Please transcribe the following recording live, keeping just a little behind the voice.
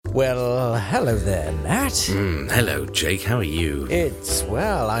Well, hello there, Nat. Hello, Jake. How are you?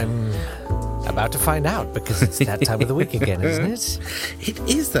 I'm about to find out, because it's that time of the week again, isn't it? It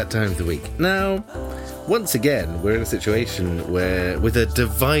is that time of the week. Now, once again, we're in a situation where, with a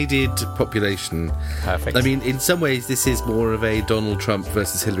divided population... Perfect. I mean, in some ways, this is more of a Donald Trump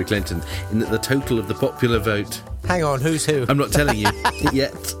versus Hillary Clinton, in that the total of the popular vote... Hang on, who's who? I'm not telling you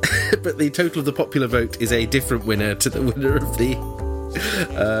yet, but the total of the popular vote is a different winner to the winner of the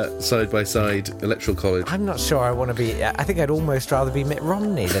side-by-side electoral college. I'm not sure I want to be... I think I'd almost rather be Mitt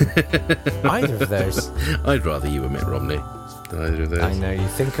Romney than either of those. I'd rather you were Mitt Romney than either of those. I know, you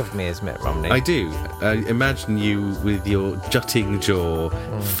think of me as Mitt Romney. I do. I imagine you with your jutting jaw,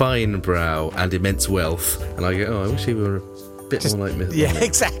 fine brow, and immense wealth. And I go, I wish he were a bit more like Mitt Romney. Yeah,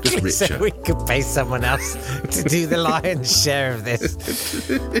 exactly. Just richer. So we could pay someone else to do the lion's share of this.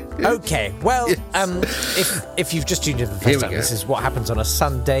 Okay, well, if you've just tuned in for the first time, this is what happens on a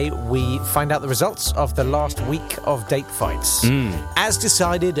Sunday. We find out the results of the last week of date fights, as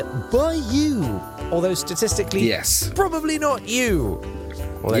decided by you. Although statistically, yes, probably not you.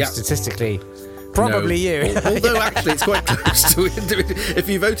 Although statistically, probably you. Although actually it's quite close to it. If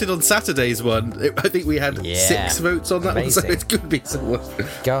you voted on Saturday's one, I think we had 6 votes on that one, so it could be someone.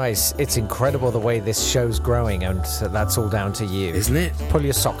 Guys, it's incredible the way this show's growing, and that's all down to you. Isn't it? Pull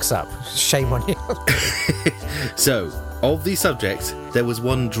your socks up. Shame on you. So, of the subjects, there was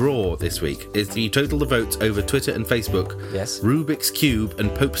one draw this week. If you total the votes over Twitter and Facebook, yes, Rubik's Cube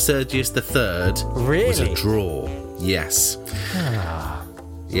and Pope Sergius III was a draw. Yes.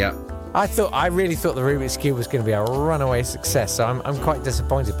 Yeah. I really thought the Rubik's Cube was going to be a runaway success, so I'm quite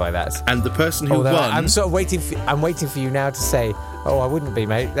disappointed by that. And the person who won... I'm sort of waiting for you now to say, I wouldn't be,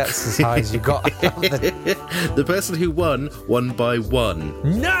 mate. That's as high as you got. The person who won by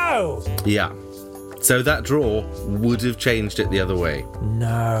 1. No! Yeah. So that draw would have changed it the other way.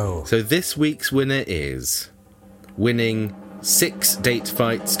 No. So this week's winner is winning 6 date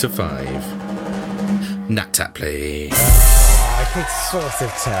fights to 5. Natt Tapley. I could sort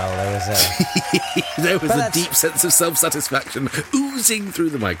of tell there was a deep sense of self-satisfaction oozing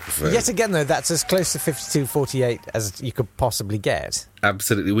through the microphone. Yet again, though, that's as close to 52-48 as you could possibly get.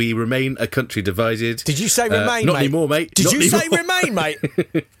 Absolutely. We remain a country divided. Did you say remain, mate? Not anymore, mate. Did you say remain, mate?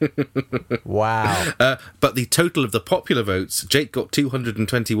 Wow. But the total of the popular votes, Jake got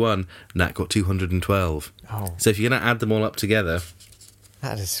 221, Nat got 212. Oh. So if you're going to add them all up together...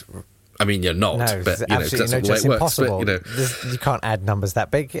 That is... I mean, you're not, but that's not the way it works. Impossible. But, you can't add numbers that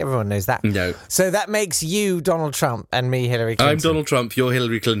big. Everyone knows that. No. So that makes you Donald Trump and me Hillary Clinton. I'm Donald Trump, you're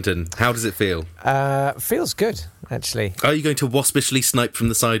Hillary Clinton. How does it feel? Feels good, actually. Are you going to waspishly snipe from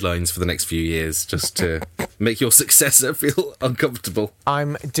the sidelines for the next few years, just to make your successor feel uncomfortable?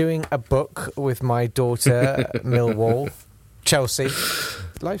 I'm doing a book with my daughter, Millwall, Chelsea.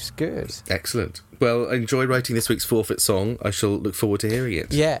 Life's good. Excellent. Well, enjoy writing this week's forfeit song. I shall look forward to hearing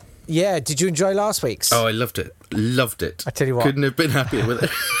it. Yeah, did you enjoy last week's? Oh, I loved it. Loved it. I tell you what. Couldn't have been happier with it.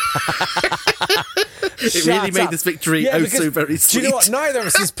 It really made this victory so very sweet. Do you know what? Neither of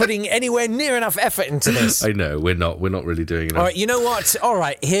us is putting anywhere near enough effort into this. I know, we're not really doing enough. All right, you know what? All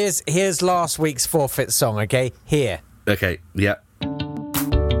right, here's last week's forfeit song, okay? Here. Okay, yeah.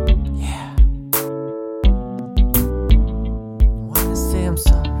 Yeah. Wanna say I'm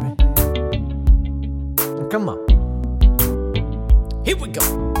sorry. Come on. Here we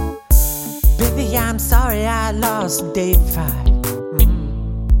go. Baby, I'm sorry I lost date 5.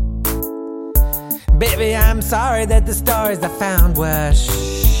 Baby, I'm sorry that the stories I found were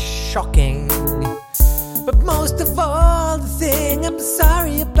shocking. But most of all, the thing I'm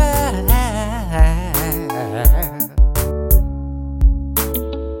sorry about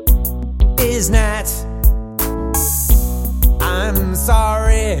is Nat. I'm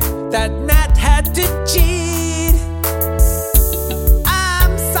sorry that Nat had to cheat.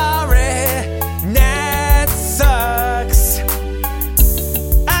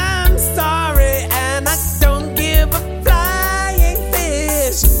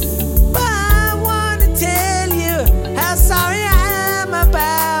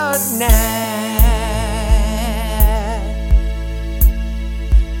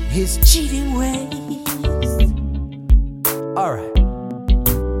 His cheating ways. All right.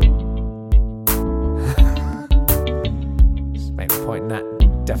 Just make the point, Nat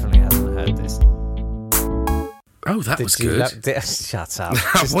definitely hasn't heard this. Oh, that was good. Shut up.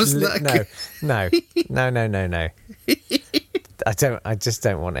 Wasn't that good? No. I just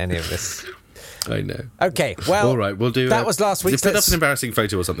don't want any of this. I know. Okay, well, all right, we'll do that. Was last week. Put up an embarrassing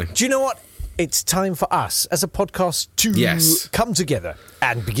photo or something. Do you know what? It's time for us as a podcast to come together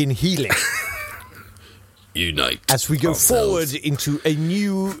and begin healing. unite. As we go ourselves. forward into a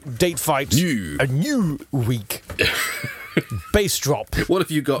new date fight. A new week. Bass drop. What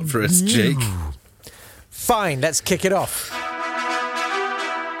have you got for us, Jake? Fine, let's kick it off.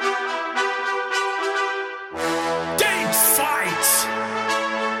 Date fight!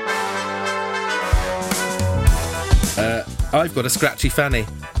 I've got a scratchy Fanny.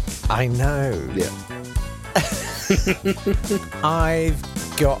 I know. Yeah. I've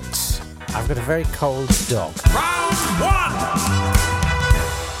got a very cold dog. Round one!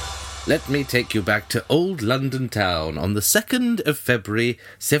 Let me take you back to old London town on the 2nd of February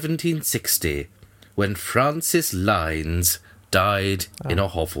 1760, when Frances Lines died in a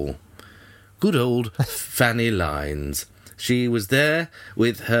hovel. Good old Fanny Lines. She was there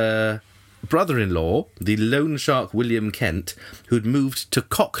with her brother-in-law, the loan shark William Kent, who'd moved to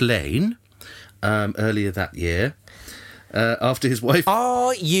Cock Lane earlier that year. After his wife...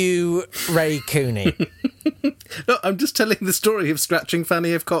 Are you Ray Cooney? No, I'm just telling the story of Scratching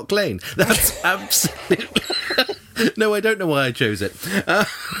Fanny of Cock Lane. That's absolutely... No, I don't know why I chose it.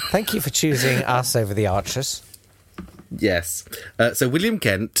 Thank you for choosing us over the Archers. Yes. So William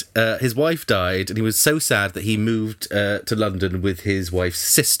Kent, his wife died, and he was so sad that he moved to London with his wife's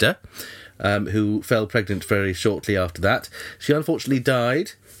sister, who fell pregnant very shortly after that. She unfortunately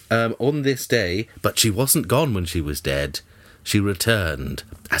died on this day, but she wasn't gone when she was dead. She returned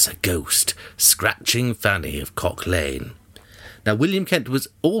as a ghost, Scratching Fanny of Cock Lane. Now, William Kent was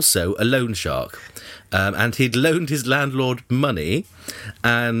also a loan shark, and he'd loaned his landlord money,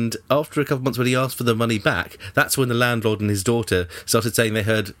 and after a couple of months when he asked for the money back, that's when the landlord and his daughter started saying they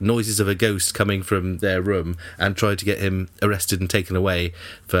heard noises of a ghost coming from their room and tried to get him arrested and taken away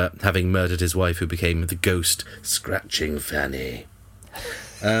for having murdered his wife, who became the ghost Scratching Fanny.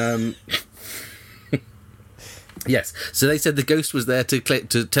 Yes, so they said the ghost was there to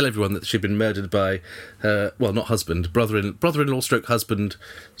tell everyone that she'd been murdered by her, well, not husband, brother-in-law stroke husband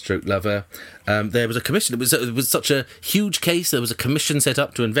stroke lover. There was a commission. It was such a huge case. There was a commission set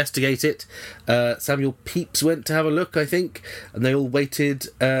up to investigate it. Samuel Pepys went to have a look, I think, and they all waited.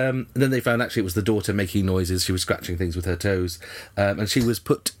 And then they found actually it was the daughter making noises. She was scratching things with her toes. And she was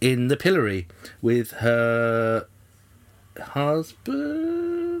put in the pillory with her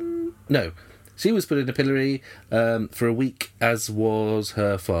husband? No. She was put in a pillory for a week, as was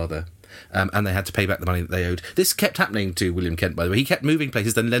her father. And they had to pay back the money that they owed. This kept happening to William Kent, by the way. He kept moving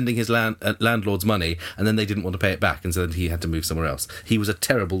places, then lending his landlord's money, and then they didn't want to pay it back, and so then he had to move somewhere else. He was a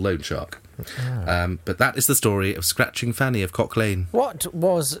terrible loan shark. But that is the story of Scratching Fanny of Cock Lane. What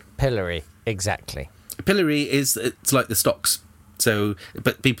was pillory exactly? Pillory it's like the stocks. So,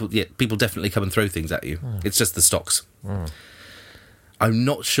 but people definitely come and throw things at you. It's just the stocks. I'm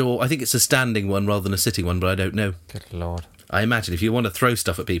not sure. I think it's a standing one rather than a sitting one, but I don't know. Good Lord. I imagine if you want to throw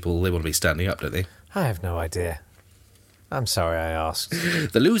stuff at people, they want to be standing up, don't they? I have no idea. I'm sorry I asked.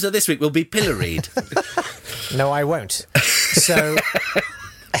 The loser this week will be pilloried. No, I won't. So...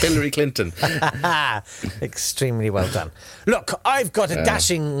 Hillary Clinton. Extremely well done. Look, I've got a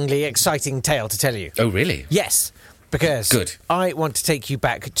dashingly exciting tale to tell you. Oh, really? Yes, because Good. I want to take you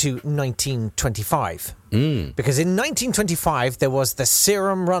back to 1925. Because in 1925, there was the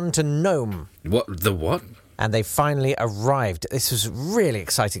serum run to Nome. What? The what? And they finally arrived. This was a really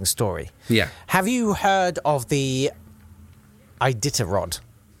exciting story. Yeah. Have you heard of the Iditarod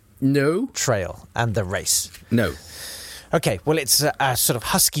No. Trail and the race? No. Okay, well, it's a sort of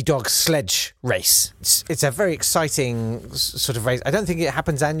husky dog sledge race. It's a very exciting sort of race. I don't think it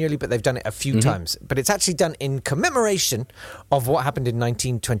happens annually, but they've done it a few times. But it's actually done in commemoration of what happened in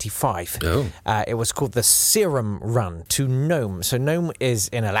 1925. Oh. It was called the Serum Run to Nome. So Nome is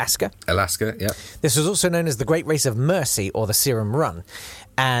in Alaska. Alaska, yeah. This was also known as the Great Race of Mercy, or the Serum Run.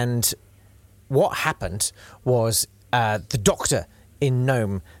 And what happened was the doctor in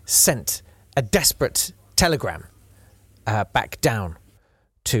Nome sent a desperate telegram back down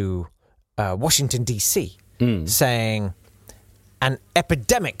to Washington, D.C., saying, an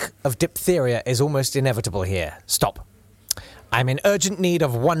epidemic of diphtheria is almost inevitable here. Stop. I'm in urgent need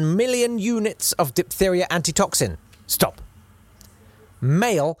of 1 million units of diphtheria antitoxin. Stop.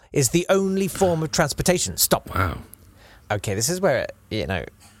 Mail is the only form of transportation. Stop. Wow. Okay, this is where,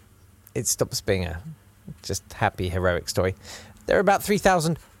 it stops being a just happy, heroic story. There are about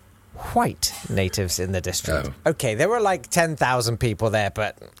 3,000 white natives in the district. Oh. Okay, there were like 10,000 people there,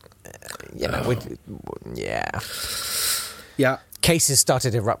 but, Yeah. Cases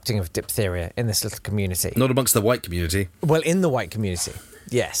started erupting of diphtheria in this little community. Not amongst the white community. Well, in the white community,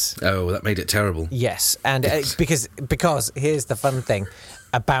 yes. Oh, that made it terrible. Yes, and because here's the fun thing.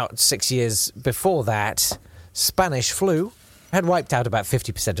 About 6 years before that, Spanish flu had wiped out about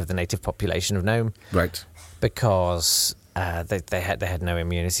 50% of the native population of Nome. Right. because they had no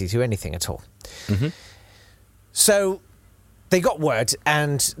immunity to anything at all. Mm-hmm. So they got word,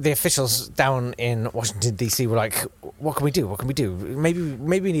 and the officials down in Washington, D.C. were like, what can we do? What can we do?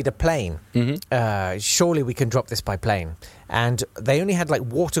 Maybe we need a plane. Mm-hmm. Surely we can drop this by plane. And they only had like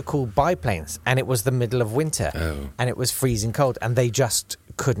water-cooled biplanes, and it was the middle of winter, and it was freezing cold, and they just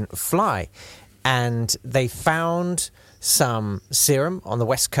couldn't fly. And they found some serum on the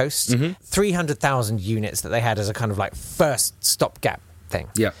West Coast, 300,000 units that they had as a kind of like first stopgap thing.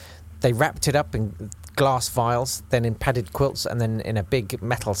 Yeah. They wrapped it up in glass vials, then in padded quilts, and then in a big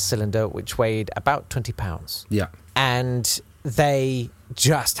metal cylinder which weighed about 20 pounds. Yeah. And they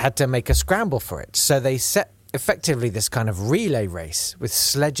just had to make a scramble for it. So they set effectively this kind of relay race with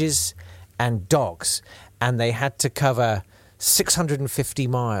sledges and dogs, and they had to cover 650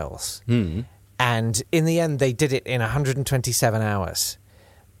 miles. And in the end, they did it in 127 hours.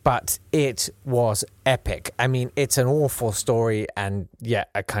 But it was epic. I mean, it's an awful story and, yeah,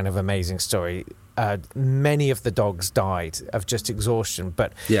 a kind of amazing story. Many of the dogs died of just exhaustion,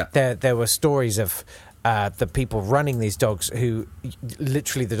 but there were stories of the people running these dogs who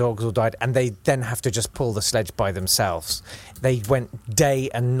literally the dogs all died, and they then have to just pull the sledge by themselves. They went day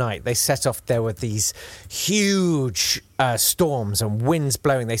and night. They set off. There were these huge storms and winds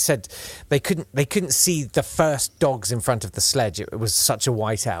blowing. They said they couldn't see the first dogs in front of the sledge. It was such a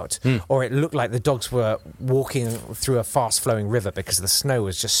whiteout, or it looked like the dogs were walking through a fast-flowing river because the snow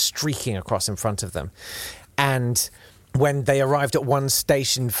was just streaking across in front of them. And when they arrived at one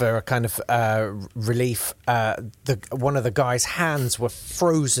station for a kind of relief, one of the guys' hands were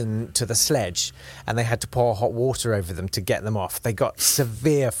frozen to the sledge, and they had to pour hot water over them to get them off. They got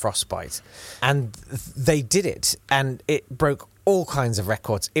severe frostbite, and they did it, and it broke all kinds of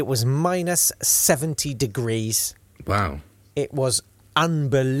records. It was minus 70 degrees. Wow. It was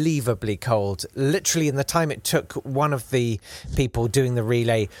unbelievably cold. Literally, in the time it took one of the people doing the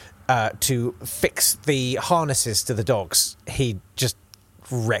relay to fix the harnesses to the dogs, he just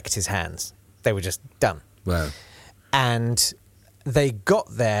wrecked his hands. They were just done. Wow. And they got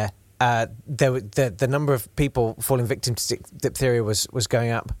there. The number of people falling victim to diphtheria was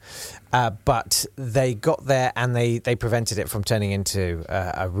going up, but they got there and they prevented it from turning into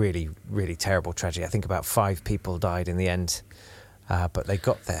a really, really terrible tragedy. I think about 5 people died in the end, but they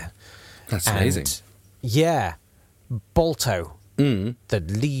got there. That's amazing. Yeah. Balto, the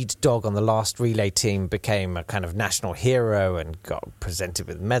lead dog on the last relay team, became a kind of national hero and got presented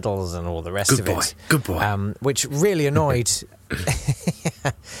with medals and all the rest of it. Good boy. Which really annoyed,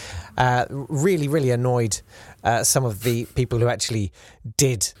 really annoyed some of the people who actually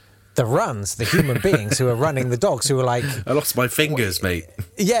did the runs, the human beings who were running the dogs, who were like, I lost my fingers, mate.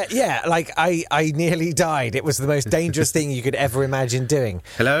 Yeah, like I nearly died. It was the most dangerous thing you could ever imagine doing.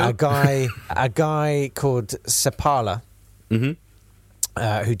 Hello? A guy called Sapala,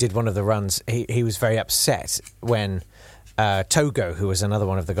 who did one of the runs, he was very upset when Togo, who was another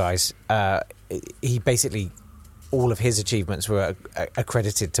one of the guys, he basically, all of his achievements were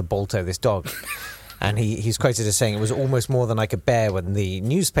accredited to Balto, this dog. And he's quoted as saying, it was almost more than I could bear when the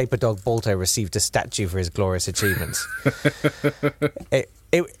newspaper dog Balto received a statue for his glorious achievements.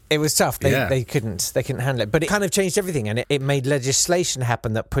 It was tough. They couldn't handle it. But it kind of changed everything, and it made legislation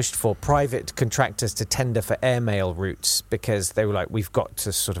happen that pushed for private contractors to tender for airmail routes, because they were like, we've got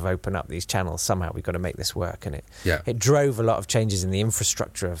to sort of open up these channels somehow. We've got to make this work. And it drove a lot of changes in the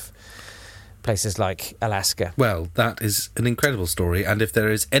infrastructure of places like Alaska. Well, that is an incredible story, and if there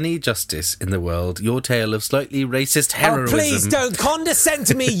is any justice in the world, your tale of slightly racist heroism... Oh, please don't condescend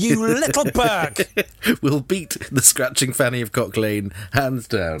to me, you little Burke! will beat the Scratching Fanny of Cock Lane hands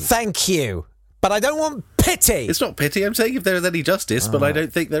down. Thank you, but I don't want pity! It's not pity, I'm saying if there is any justice, but I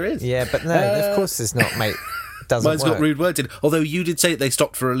don't think there is. Yeah, but no, of course there's not, mate. Mine's got rude words in. Although you did say they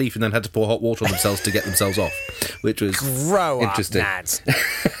stopped for relief and then had to pour hot water on themselves to get themselves off, which was interesting. Grow up, Nat.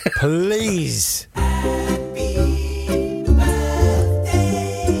 Please.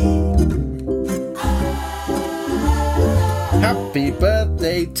 Happy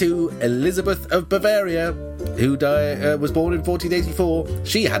birthday to Elizabeth of Bavaria, who was born in 1484.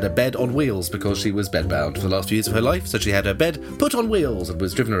 She had a bed on wheels because she was bedbound for the last few years of her life, so she had her bed put on wheels and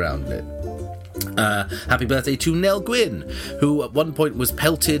was driven around in it. Happy birthday to Nell Gwynn, who at one point was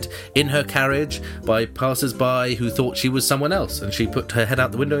pelted in her carriage by passers-by who thought she was someone else, and she put her head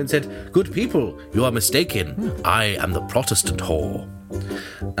out the window and said, "Good people, you are mistaken. I am the Protestant whore."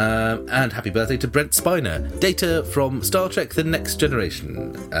 And happy birthday to Brent Spiner, Data from Star Trek The Next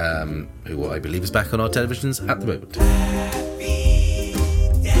Generation, who I believe is back on our televisions at the moment.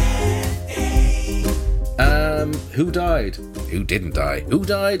 Who died? who didn't die? Who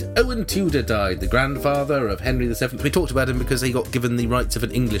died? Owen Tudor died, the grandfather of Henry VII. We talked about him because he got given the rights of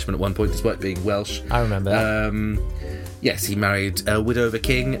an Englishman at one point, despite being Welsh. I remember that. Yes, he married a widow of a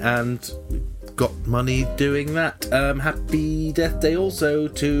king and got money doing that. Happy death day also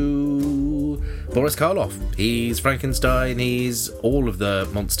to Boris Karloff. He's Frankenstein, he's all of the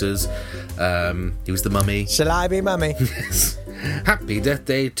monsters. He was the mummy. Shall I be mummy? Yes. Happy death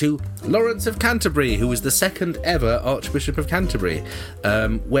day to Lawrence of Canterbury, who was the second ever Archbishop of Canterbury.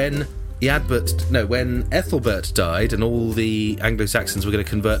 When Ethelbert died and all the Anglo-Saxons were going to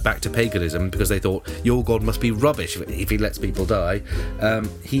convert back to paganism because they thought your god must be rubbish if he lets people die,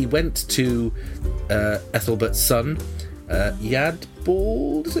 he went to Ethelbert's son,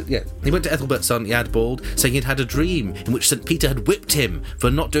 Yadbald, is it? Yeah. He went to Ethelbert's son, Yadbald, saying he'd had a dream in which St. Peter had whipped him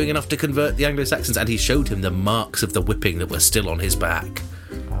for not doing enough to convert the Anglo-Saxons, and he showed him the marks of the whipping that were still on his back.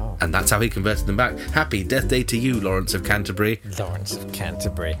 Oh. And that's how he converted them back. Happy death day to you, Lawrence of Canterbury. Lawrence of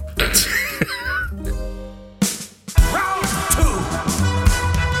Canterbury.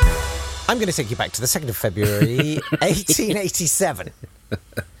 I'm going to take you back to the 2nd of February, 1887.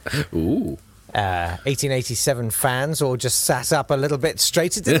 Ooh. 1887 fans all just sat up a little bit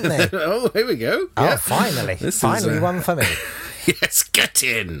straighter, didn't they? Oh, here we go. Oh, yeah. finally. Finally one for me. Yes, get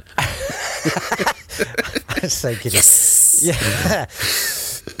in. So good. Yes. Yeah.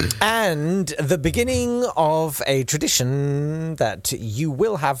 And the beginning of a tradition that you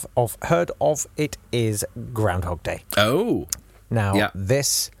will have heard of. It is Groundhog Day. Oh. Now,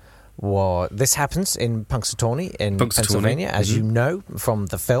 this happens in Punxsutawney in Pennsylvania, as you know from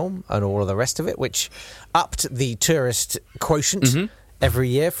the film and all of the rest of it, which upped the tourist quotient every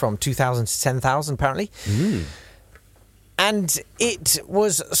year from 2,000 to 10,000, apparently. Mm. And it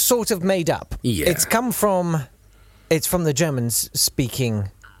was sort of made up. Yeah. It's from the German-speaking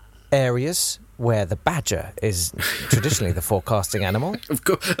areas where the badger is traditionally the forecasting animal. Of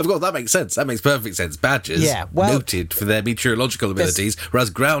course, that makes sense. That makes perfect sense. Badgers, noted for their meteorological abilities, whereas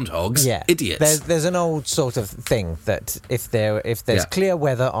groundhogs, idiots. There's an old sort of thing that if there's clear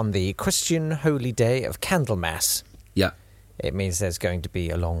weather on the Christian holy day of Candlemas, it means there's going to be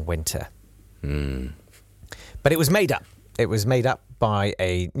a long winter. Mm. But it was made up. It was made up by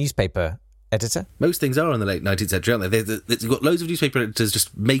a newspaper editor. Most things are in the late 19th century, aren't they? You've got loads of newspaper editors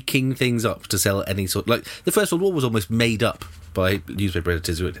just making things up to sell any sort. Like the First World War was almost made up by newspaper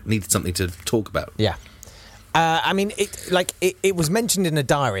editors who needed something to talk about. Yeah. I mean, it was mentioned in a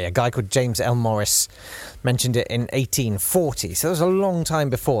diary. A guy called James L. Morris mentioned it in 1840, so it was a long time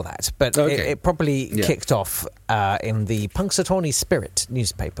before that. But it probably kicked off in the Punxsutawney Spirit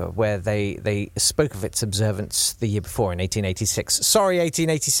newspaper, where they spoke of its observance the year before in 1886. Sorry,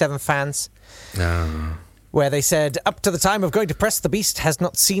 1887 fans. No. Where they said, up to the time of going to press, the beast has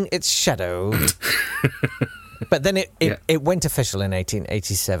not seen its shadow. But then it went official in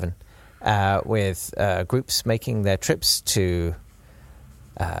 1887. With groups making their trips to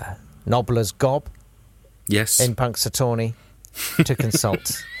Nobbler's Gob in Punxsutawney to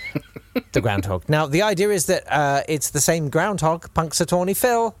consult the groundhog. Now, the idea is that it's the same groundhog, Punxsutawney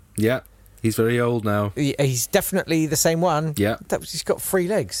Phil. Yeah, he's very old now. He's definitely the same one. Yeah. He's got 3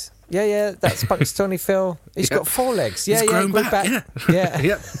 legs. Yeah, that's Punxsutawney Phil. He's got 4 legs. He's grown back.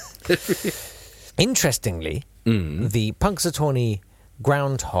 Yeah. Interestingly, the Punxsutawney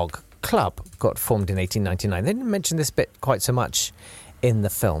Groundhog Club got formed in 1899. They didn't mention this bit quite so much in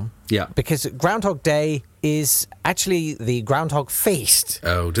the film. Yeah. Because Groundhog Day is actually the Groundhog Feast.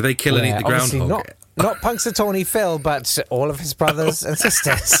 Oh, do they kill and eat the groundhog? Not Punxsutawney Phil, but all of his brothers and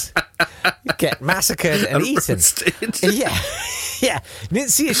sisters get massacred and eaten. Yeah. Didn't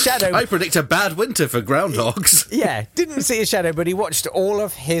see a shadow. I predict a bad winter for groundhogs. Yeah, didn't see a shadow, but he watched all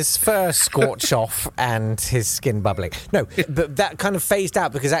of his fur scorch off and his skin bubbling. No, but that kind of phased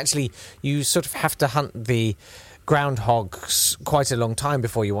out because actually you sort of have to hunt the groundhogs quite a long time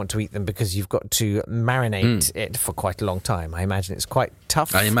before you want to eat them because you've got to marinate it for quite a long time. I imagine it's quite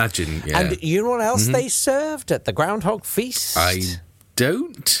tough. I imagine, yeah. And you know what else they served at the Groundhog Feast? I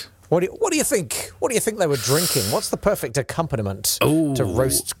don't. What do you think? What do you think they were drinking? What's the perfect accompaniment to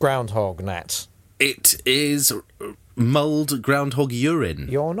roast groundhog, Nat? It is mulled groundhog urine.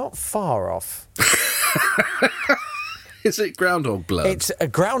 You're not far off. Is it groundhog blood? It's a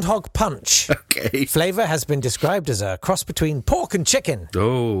groundhog punch. Okay. Flavour has been described as a cross between pork and chicken.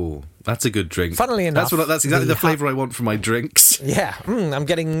 Oh, that's a good drink. Funnily enough, that's exactly the flavour I want for my drinks. Yeah, I'm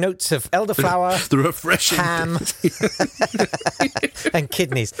getting notes of elderflower, the refreshing ham, and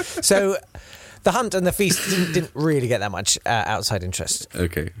kidneys. So The Hunt and the Feast didn't really get that much outside interest.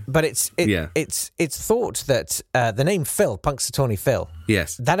 Okay. But it's thought that the name Phil, Punxsutawney Phil,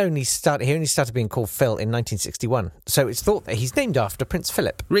 yes, he only started being called Phil in 1961. So it's thought that he's named after Prince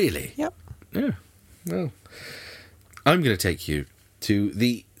Philip. Really? Yep. Yeah. Well, I'm going to take you to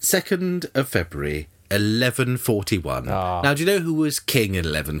the 2nd of February, 1141. Oh. Now, do you know who was king in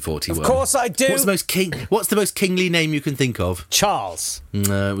 1141? Of course I do. What's the most kingly name you can think of? Charles.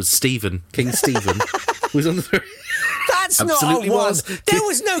 No, it was Stephen. King Stephen was on the throne. That's Absolutely not one. was. There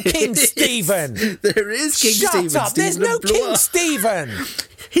was no King Stephen. There is King Stephen. Shut up. There's no King Stephen.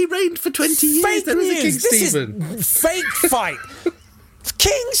 He reigned for 20 years. Fake there was a news. King This Stephen. is fake fight.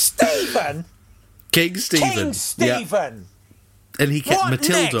 King Stephen. King Stephen. King Stephen. Yeah. And he kept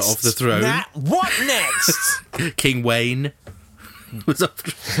Matilda next? off the throne. What next? King Wayne was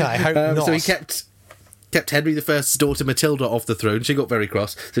off. I hope not. So he kept Henry I's daughter Matilda off the throne. She got very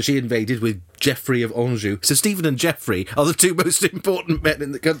cross, so she invaded with Geoffrey of Anjou. So Stephen and Geoffrey are the two most important men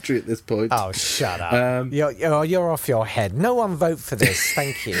in the country at this point. Oh, shut up. You're off your head. No one vote for this.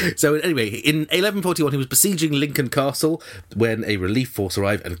 Thank you. So anyway, in 1141, he was besieging Lincoln Castle when a relief force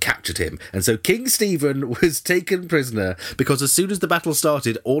arrived and captured him. And so King Stephen was taken prisoner because as soon as the battle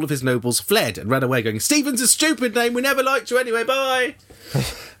started, all of his nobles fled and ran away, going, "Stephen's a stupid name. We never liked you anyway. Bye."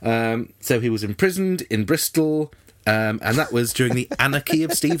 So he was imprisoned in Bristol, and that was during the Anarchy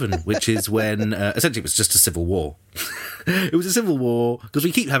of Stephen, which is when essentially it was just a civil war. It was a civil war because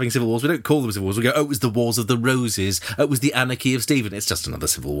we keep having civil wars. We don't call them civil wars. We go, "Oh, it was the Wars of the Roses. Oh, it was the Anarchy of Stephen." It's just another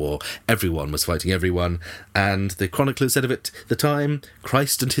civil war. Everyone was fighting everyone, and the chroniclers said of it at the time,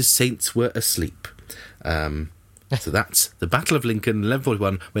 "Christ and his saints were asleep." So that's the Battle of Lincoln,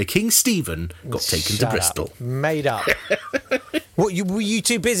 1141, where King Stephen got taken to Bristol. Up. Made up. What, were you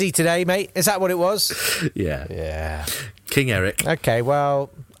too busy today, mate? Is that what it was? Yeah. King Eric. Okay, well,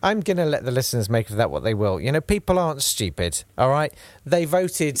 I'm going to let the listeners make of that what they will. You know, people aren't stupid, all right? They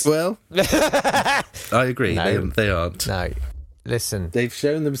voted... Well, I agree. No. They aren't. No. Listen. They've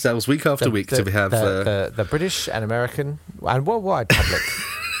shown themselves week after week to have... The British and American and worldwide public...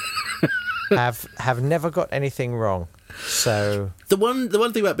 have never got anything wrong. So the one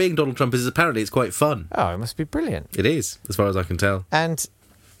thing about being Donald Trump is apparently it's quite fun. Oh, it must be brilliant. It is, as far as I can tell. And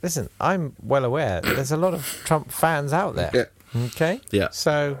listen, I'm well aware there's a lot of Trump fans out there. Yeah. Okay? Yeah.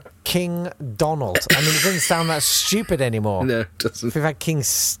 So King Donald. I mean, it doesn't sound that stupid anymore. No, it doesn't. We've had King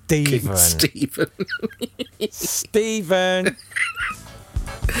Stephen. Stephen.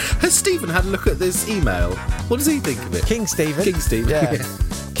 Has Stephen had a look at this email? What does he think of it? King Stephen. Yeah.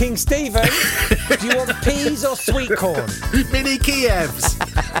 King Stephen, do you want peas or sweet corn? Mini Kievs.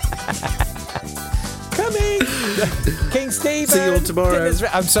 Coming. King Stephen. See you all tomorrow.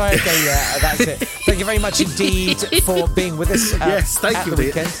 I'm sorry. Okay, yeah, that's it. Thank you very much indeed for being with us. Yes, thank you.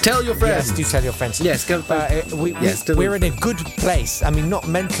 Weekend. Tell your friends. Yes, do tell your friends. Yes, go. We're in a good place. I mean, not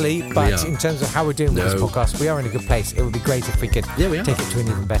mentally, but in terms of how we're doing with this podcast, we are in a good place. It would be great if we could take it to an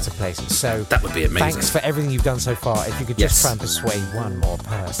even better place. So that would be amazing. Thanks for everything you've done so far. If you could just try and persuade one more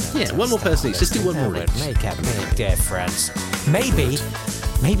person. Yeah, one more person each. Just do one more each. Make a big difference. Maybe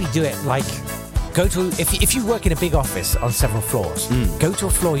do it like... Go to if you work in a big office on several floors, go to a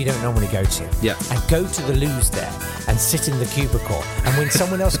floor you don't normally go to, and go to the loos there and sit in the cubicle. And when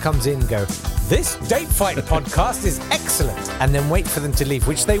someone else comes in, go, "This date fight podcast is excellent," and then wait for them to leave,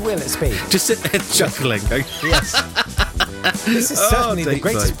 which they will at speed. Just sit there chuckling. Yes, this is certainly the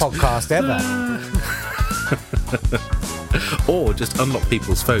greatest podcast ever. Or just unlock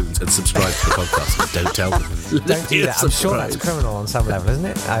people's phones and subscribe to the podcast and don't tell them. Don't do that. I'm sure that's criminal on some level, isn't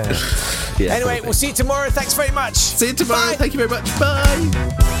it? Yeah, anyway, we'll see you tomorrow. Thanks very much. See you tomorrow. Bye. Thank you very much.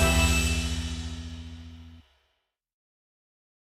 Bye.